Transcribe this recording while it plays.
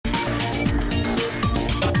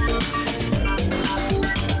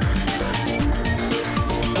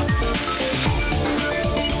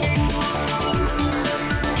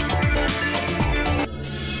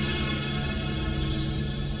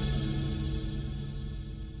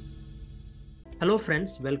Hello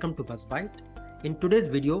friends, welcome to BuzzByte. In today's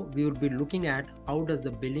video, we will be looking at how does the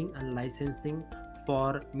billing and licensing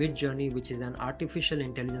for MidJourney, which is an artificial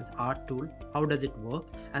intelligence art tool, how does it work?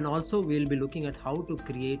 And also we will be looking at how to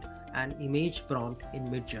create an image prompt in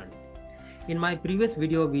MidJourney. In my previous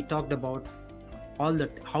video, we talked about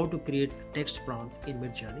how to create text prompt in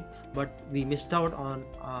MidJourney, but we missed out on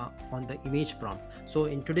the image prompt. So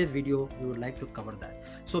in today's video, we would like to cover that.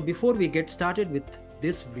 So before we get started with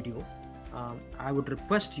this video, I would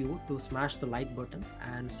request you to smash the like button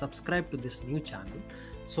and subscribe to this new channel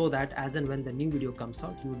so that as and when the new video comes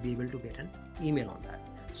out, you will be able to get an email on that.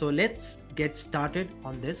 So let's get started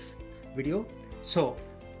on this video. So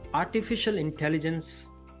artificial intelligence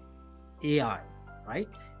AI, right?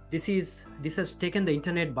 This has taken the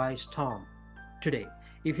internet by storm today.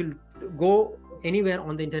 If you go anywhere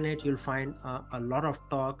on the internet, you'll find a lot of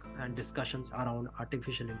talk and discussions around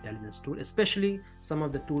artificial intelligence tools, especially some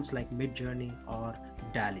of the tools like MidJourney or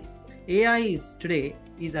DALL-E. AI today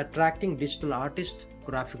is attracting digital artists,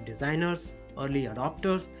 graphic designers, early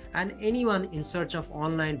adopters, and anyone in search of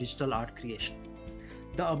online digital art creation.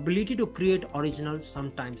 The ability to create original,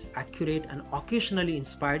 sometimes accurate, and occasionally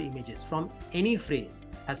inspired images from any phrase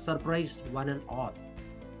has surprised one and all,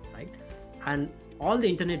 right? And all the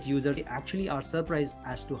internet users actually are surprised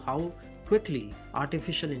as to how quickly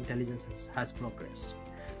artificial intelligence has progressed.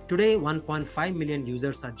 Today, 1.5 million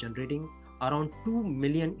users are generating around 2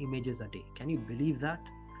 million images a day. Can you believe that?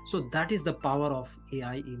 So that is the power of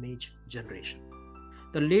AI image generation.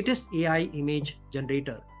 The latest AI image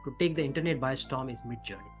generator to take the internet by storm is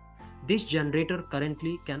MidJourney. This generator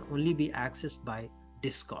currently can only be accessed by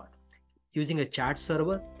Discord, using a chat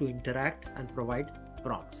server to interact and provide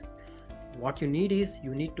prompts. What you need is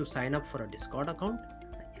you need to sign up for a Discord account.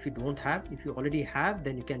 If you already have,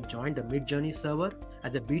 then you can join the MidJourney server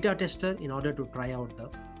as a beta tester in order to try out the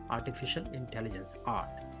artificial intelligence art.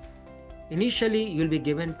 Initially, you'll be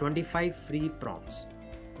given 25 free prompts,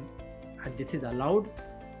 and this is allowed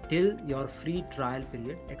till your free trial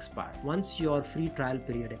period expires. Once your free trial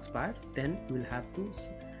period expires, then you will have to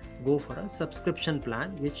go for a subscription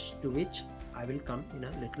plan, to which I will come in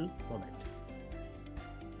a little moment.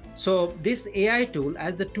 So this AI tool,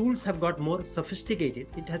 as the tools have got more sophisticated,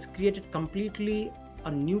 it has created completely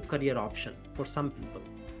a new career option for some people.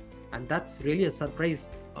 And that's really a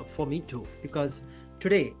surprise for me too, because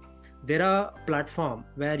today there are platforms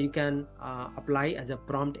where you can apply as a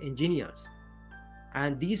prompt engineers.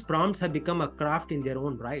 And these prompts have become a craft in their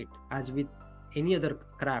own right. As with any other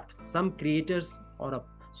craft, some creators or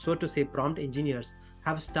so to say prompt engineers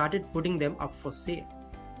have started putting them up for sale.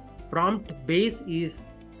 Prompt Base is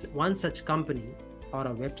one such company or a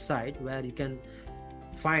website where you can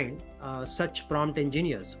find such prompt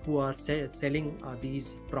engineers who are selling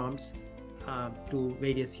these prompts to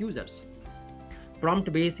various users.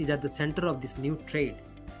 Prompt Base is at the center of this new trade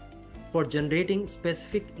for generating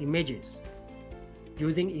specific images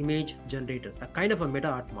using image generators, a kind of a meta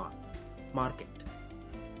art market.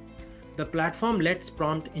 The platform lets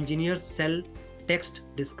prompt engineers sell text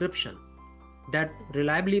description that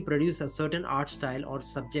reliably produce a certain art style or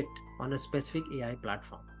subject on a specific AI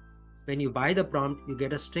platform. When you buy the prompt, you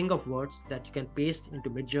get a string of words that you can paste into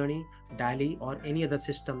MidJourney, DALL-E, or any other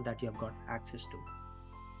system that you have got access to.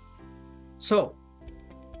 So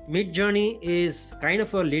MidJourney is kind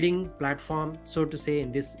of a leading platform, so to say,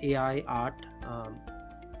 in this AI art.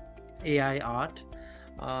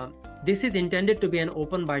 This is intended to be an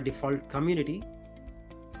open by default community,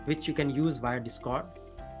 which you can use via Discord.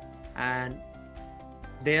 And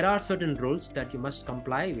there are certain rules that you must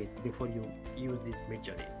comply with before you use this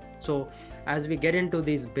MidJourney. So as we get into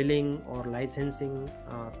these billing or licensing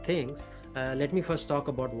things, let me first talk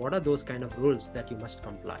about what are those kind of rules that you must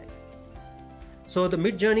comply. So the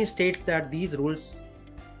MidJourney states that these rules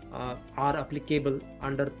are applicable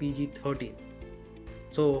under PG-13.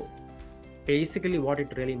 So basically what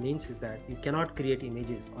it really means is that you cannot create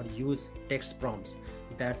images or use text prompts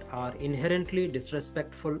that are inherently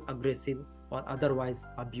disrespectful, aggressive, or otherwise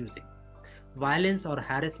abusive. Violence or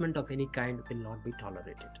harassment of any kind will not be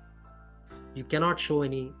tolerated. You cannot show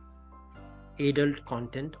any adult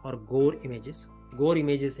content or gore images. Gore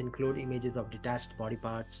images include images of detached body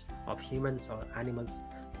parts of humans or animals,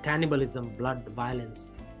 cannibalism, blood,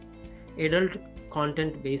 violence. Adult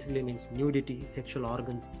content basically means nudity, sexual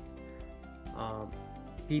organs,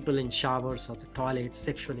 people in showers or the toilets,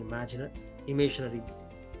 sexual imagery,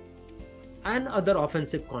 and other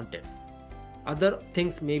offensive content. Other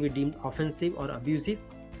things may be deemed offensive or abusive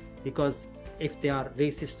because if they are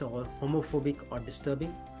racist or homophobic or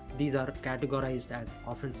disturbing, these are categorized as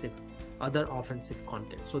offensive, other offensive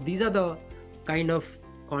content. So these are the kind of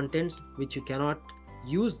contents which you cannot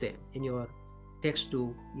use them in your text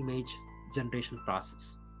to image generation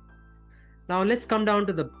process. Now let's come down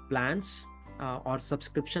to the plans or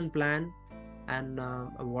subscription plan, and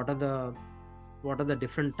what are the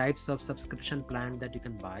different types of subscription plan that you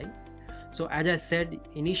can buy. So as I said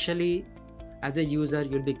initially, as a user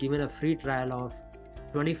you'll be given a free trial of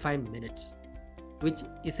 25 minutes, which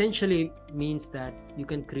essentially means that you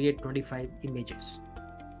can create 25 images.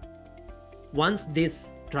 Once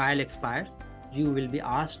this trial expires, you will be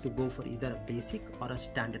asked to go for either a basic or a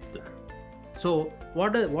standard plan. So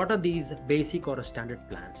what are these basic or standard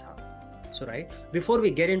plans are? So right, before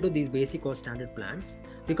we get into these basic or standard plans,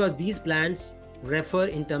 because these plans refer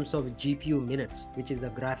in terms of GPU minutes, which is a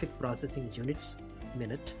graphic processing units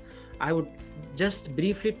minute, I would just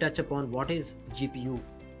briefly touch upon what is GPU.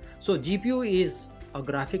 So GPU is a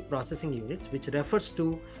graphic processing unit, which refers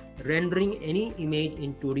to rendering any image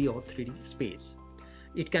in 2D or 3D space.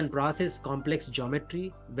 It can process complex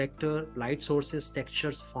geometry, vector, light sources,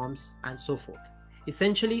 textures, forms, and so forth.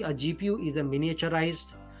 Essentially, a GPU is a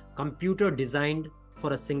miniaturized computer designed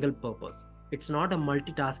for a single purpose. It's not a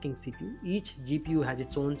multitasking CPU. Each GPU has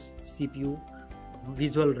its own CPU,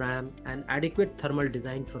 visual RAM, and adequate thermal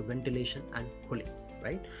design for ventilation and cooling,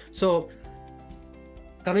 right? So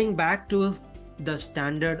coming back to the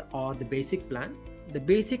standard or the basic plan, the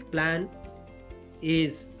basic plan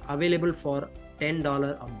is available for $10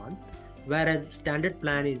 a month, whereas standard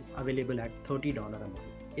plan is available at $30 a month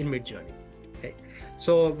in MidJourney. Okay,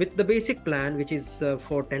 so with the basic plan, which is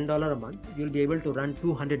for $10 a month, you'll be able to run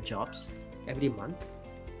 200 jobs every month.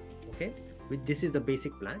 Okay, this is the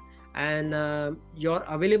basic plan, and your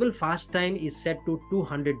available fast time is set to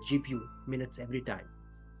 200 GPU minutes every time.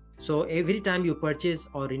 So every time you purchase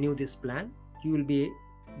or renew this plan, you will be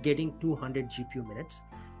getting 200 GPU minutes,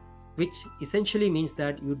 which essentially means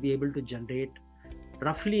that you'll be able to generate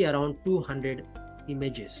roughly around 200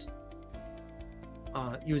 images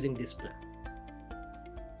using this plan.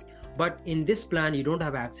 But in this plan, you don't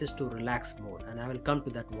have access to relax mode, and I will come to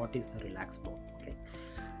that. What is the relax mode? Okay.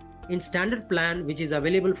 In standard plan, which is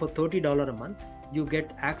available for $30 a month, you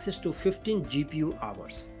get access to 15 GPU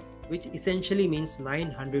hours, which essentially means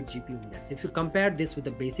 900 GPU minutes. If you compare this with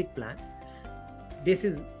the basic plan,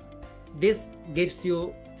 this gives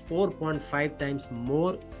you 4.5 times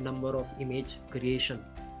more number of image creation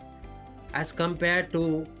as compared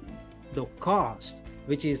to the cost,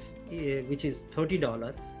 which is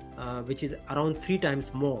 $30, which is around 3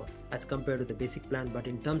 times more as compared to the basic plan. But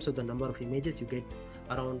in terms of the number of images, you get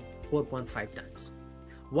around 4.5 times.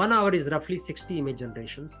 1 hour is roughly 60 image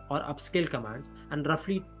generations or upscale commands, and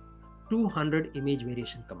roughly 200 image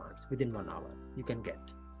variation commands within 1 hour you can get.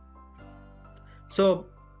 So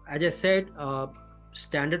as I said,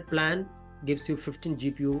 standard plan gives you 15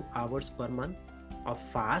 GPU hours per month of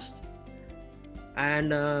fast,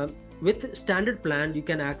 and with standard plan you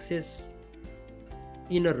can access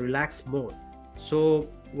in a relaxed mode. So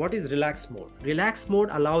what is relaxed mode? Relaxed mode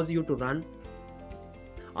allows you to run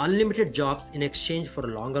unlimited jobs in exchange for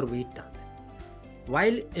longer wait times.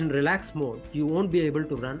 While in relaxed mode, you won't be able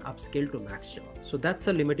to run upscale to max job. So that's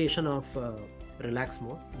the limitation of relaxed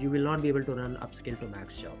mode. You will not be able to run upscale to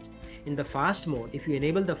max jobs. In the fast mode, if you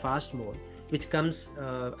enable the fast mode, which comes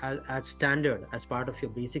as standard as part of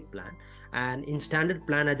your basic plan, and in standard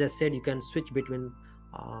plan, as I said, you can switch between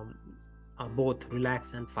both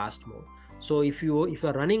relax and fast mode. So if you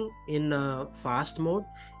are running in fast mode,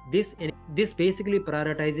 this basically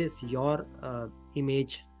prioritizes your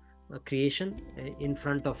image creation in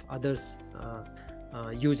front of others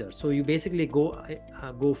users. So you basically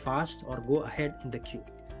go fast or go ahead in the queue.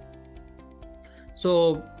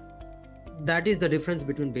 So that is the difference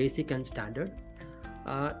between basic and standard.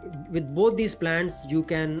 With both these plans, you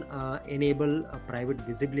can enable a private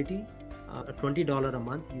visibility. $20 a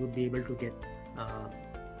month, you will be able to get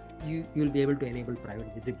you'll be able to enable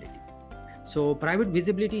private visibility. So private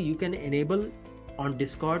visibility you can enable on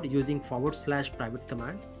Discord using /private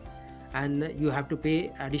command, and you have to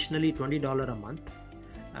pay additionally $20 a month.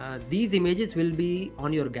 These images will be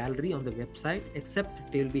on your gallery on the website,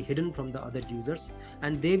 except they will be hidden from the other users,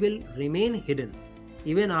 and they will remain hidden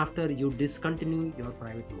even after you discontinue your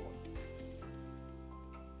private mode.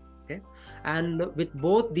 Okay, and with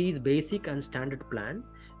both these basic and standard plan,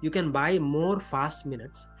 you can buy more fast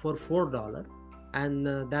minutes for $4, and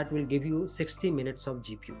that will give you 60 minutes of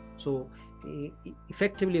GPU. So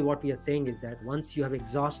effectively what we are saying is that once you have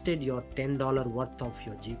exhausted your $10 worth of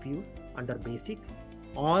your GPU under basic,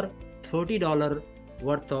 or $30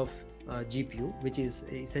 worth of GPU, which is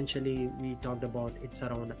essentially, we talked about, it's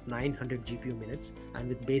around 900 GPU minutes, and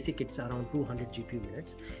with basic it's around 200 GPU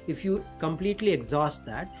minutes. If you completely exhaust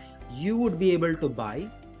that, you would be able to buy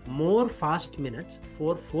more fast minutes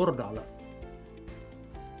for $4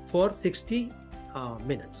 for 60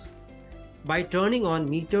 minutes by turning on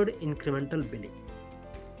metered incremental billing.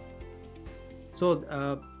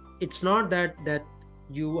 So it's not that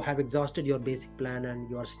you have exhausted your basic plan and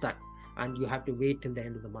you are stuck and you have to wait till the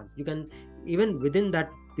end of the month. You can, even within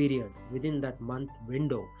that period, within that month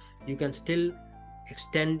window, you can still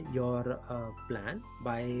extend your plan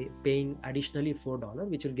by paying additionally $4,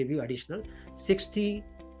 which will give you additional 60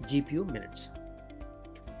 GPU minutes.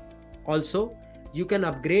 Also, you can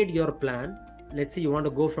upgrade your plan. Let's say you want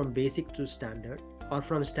to go from basic to standard, or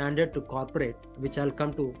from standard to corporate, which I'll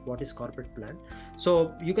come to what is corporate plan.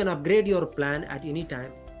 So you can upgrade your plan at any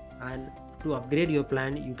time, and to upgrade your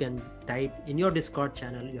plan, you can type in your Discord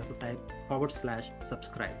channel, you have to type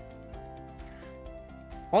 /subscribe.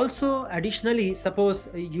 Also, additionally, suppose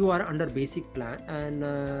you are under basic plan and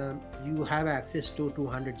you have access to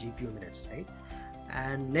 200 GPU minutes, right?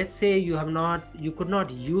 And let's say you could not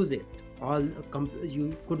use it all,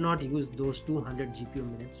 you could not use those 200 GPU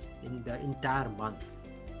minutes in the entire month.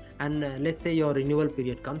 And let's say your renewal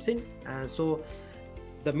period comes in, so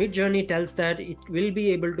the MidJourney tells that it will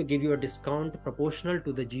be able to give you a discount proportional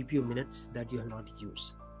to the GPU minutes that you have not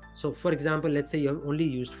used. So for example, let's say you have only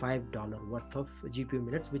used $5 worth of GPU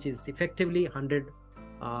minutes, which is effectively 100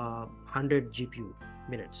 GPU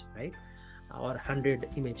minutes, right? Or 100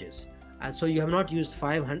 images. And so you have not used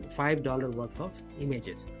 $5 worth of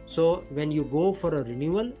images. So when you go for a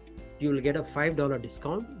renewal, you will get a $5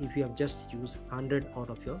 discount if you have just used 100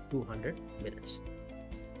 out of your 200 minutes.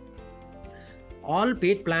 All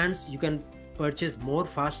paid plans, you can purchase more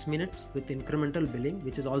fast minutes with incremental billing,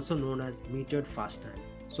 which is also known as metered fast time.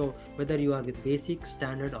 So whether you are with basic,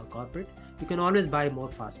 standard or corporate, you can always buy more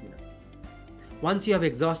fast minutes. Once you have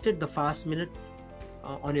exhausted the fast minute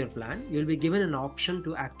on your plan, you will be given an option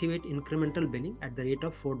to activate incremental billing at the rate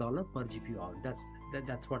of $4 per GPU hour.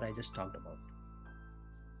 That's what I just talked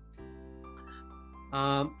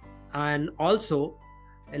about. And also,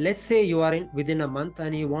 let's say you are within a month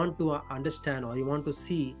and you want to understand, or you want to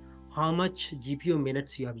see how much GPU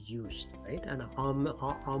minutes you have used, right? And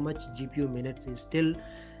how much GPU minutes is still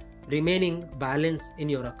remaining balance in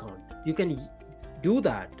your account. You can do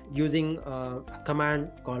that using a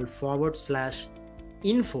command called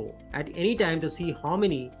 /info at any time to see how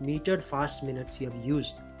many metered fast minutes you have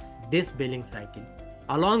used this billing cycle,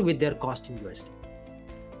 along with their cost in USD.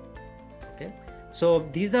 Okay. So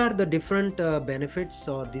these are the different benefits,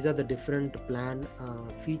 or these are the different plan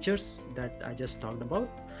features that I just talked about.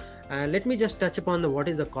 Let me just touch upon what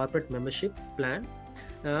is the corporate membership plan.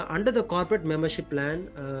 Under the corporate membership plan,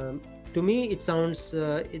 to me it sounds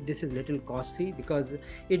this is little costly because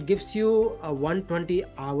it gives you 120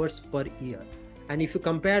 hours per year, and if you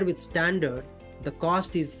compare with standard, the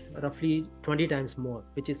cost is roughly 20 times more,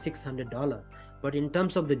 which is $600. But in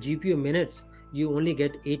terms of the GPU minutes, you only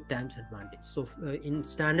get 8 times advantage. So in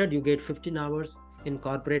standard you get 15 hours, in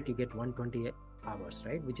corporate you get 120 hours,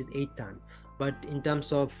 right, which is 8 times. But in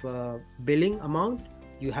terms of billing amount,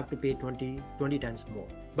 you have to pay 20 times more.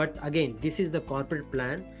 But again, this is the corporate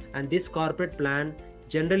plan, and this corporate plan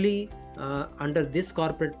generally under this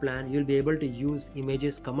corporate plan, you'll be able to use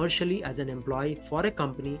images commercially as an employee for a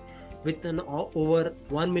company with an over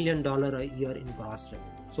 $1 million a year in gross revenue.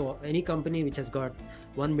 So any company which has got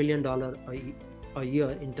 $1 million a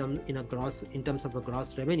year in terms of a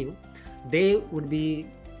gross revenue, they would be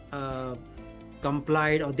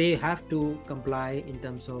complied, or they have to comply in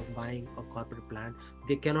terms of buying a corporate plan.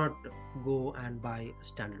 They cannot go and buy a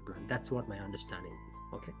standard plan. That's what my understanding is.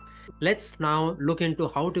 Okay, let's now look into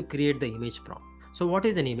how to create the image prompt. So what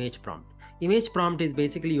is an image prompt? Image prompt is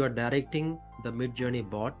basically you are directing the MidJourney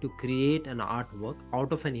bot to create an artwork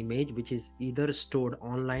out of an image which is either stored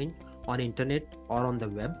online on internet or on the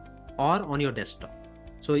web or on your desktop.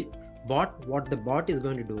 So what the bot is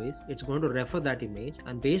going to do is it's going to refer that image,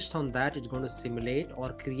 and based on that it's going to simulate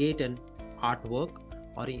or create an artwork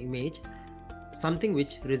or an image, something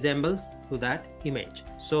which resembles to that image.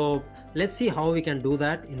 So let's see how we can do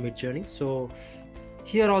that in MidJourney. So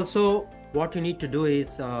here also what you need to do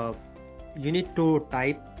is you need to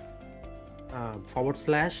type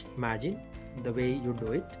 /imagine the way you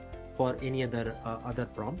do it for any other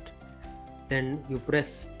prompt. Then you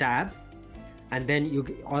press tab, and then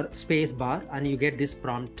or space bar, and you get this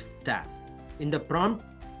prompt tab. In the prompt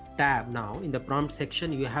tab now, in the prompt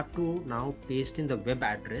section, you have to now paste in the web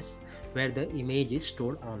address where the image is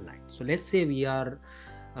stored online. So let's say we are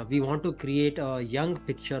we want to create a young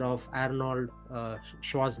picture of Arnold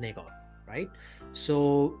Schwarzenegger, right?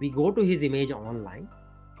 So we go to his image online,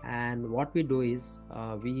 and what we do is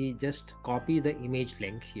we just copy the image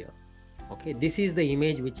link here. Okay, this is the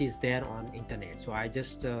image which is there on internet. So I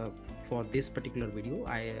just for this particular video,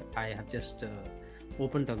 I have just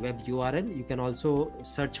opened the web URL. You can also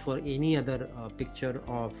search for any other picture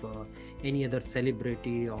of any other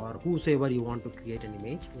celebrity or whosoever you want to create an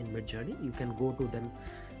image in MidJourney. You can go to them,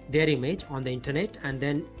 their image on the internet, and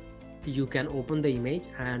then you can open the image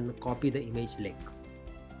and copy the image link.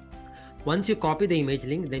 Once you copy the image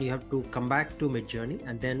link, then you have to come back to MidJourney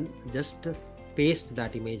and then just paste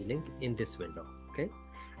that image link in this window. Okay,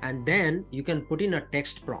 and then you can put in a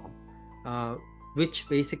text prompt which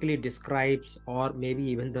basically describes, or maybe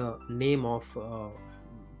even the name of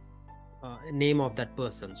that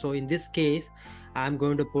person. So in this case, I'm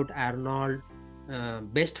going to put Arnold,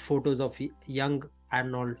 best photos of young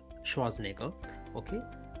Arnold Schwarzenegger. Okay,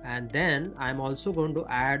 and then I'm also going to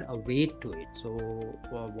add a weight to it. So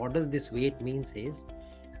what does this weight means is,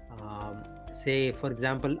 say for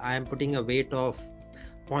example, I am putting a weight of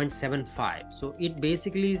 0.75. So it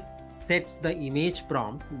basically sets the image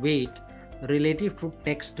prompt weight relative to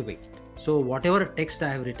text weight. So whatever text I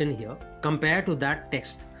have written here, compared to that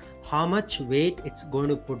text, how much weight it's going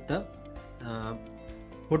to put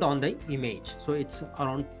on the image. So it's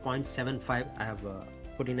around 0.75 I have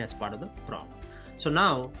put in as part of the prompt. So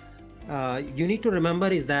now you need to remember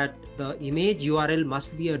is that the image URL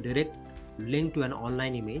must be a direct link to an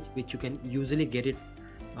online image, which you can usually get it.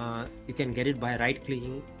 You can get it by right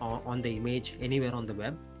clicking on the image anywhere on the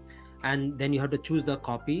web, and then you have to choose the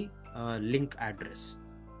copy link address.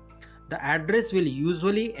 The address will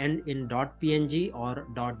usually end in .png or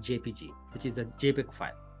 .jpg, which is a JPEG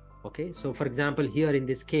file. Okay, so for example, here in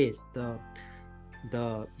this case, the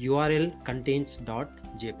URL contains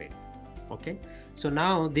 .jpeg. Okay, so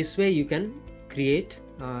now this way you can create.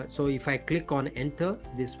 So if I click on enter,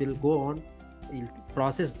 this will go on, it'll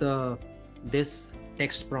process this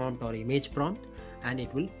text prompt or image prompt, and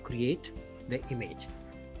it will create the image.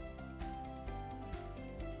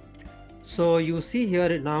 So you see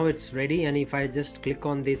here now it's ready, and if I just click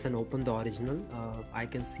on this and open the original, I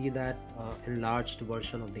can see that enlarged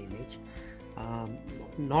version of the image.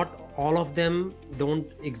 Not all of them don't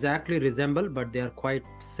exactly resemble, but they are quite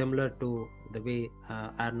similar to the way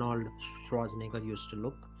Arnold Schwarzenegger used to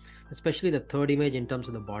look, especially the third image in terms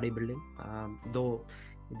of the bodybuilding, though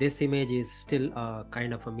this image is still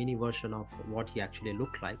kind of a mini version of what he actually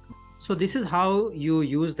looked like. So this is how you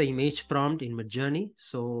use the image prompt in MidJourney.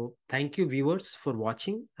 So thank you viewers for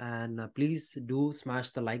watching, and please do smash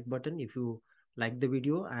the like button if you like the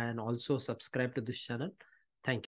video, and also subscribe to this channel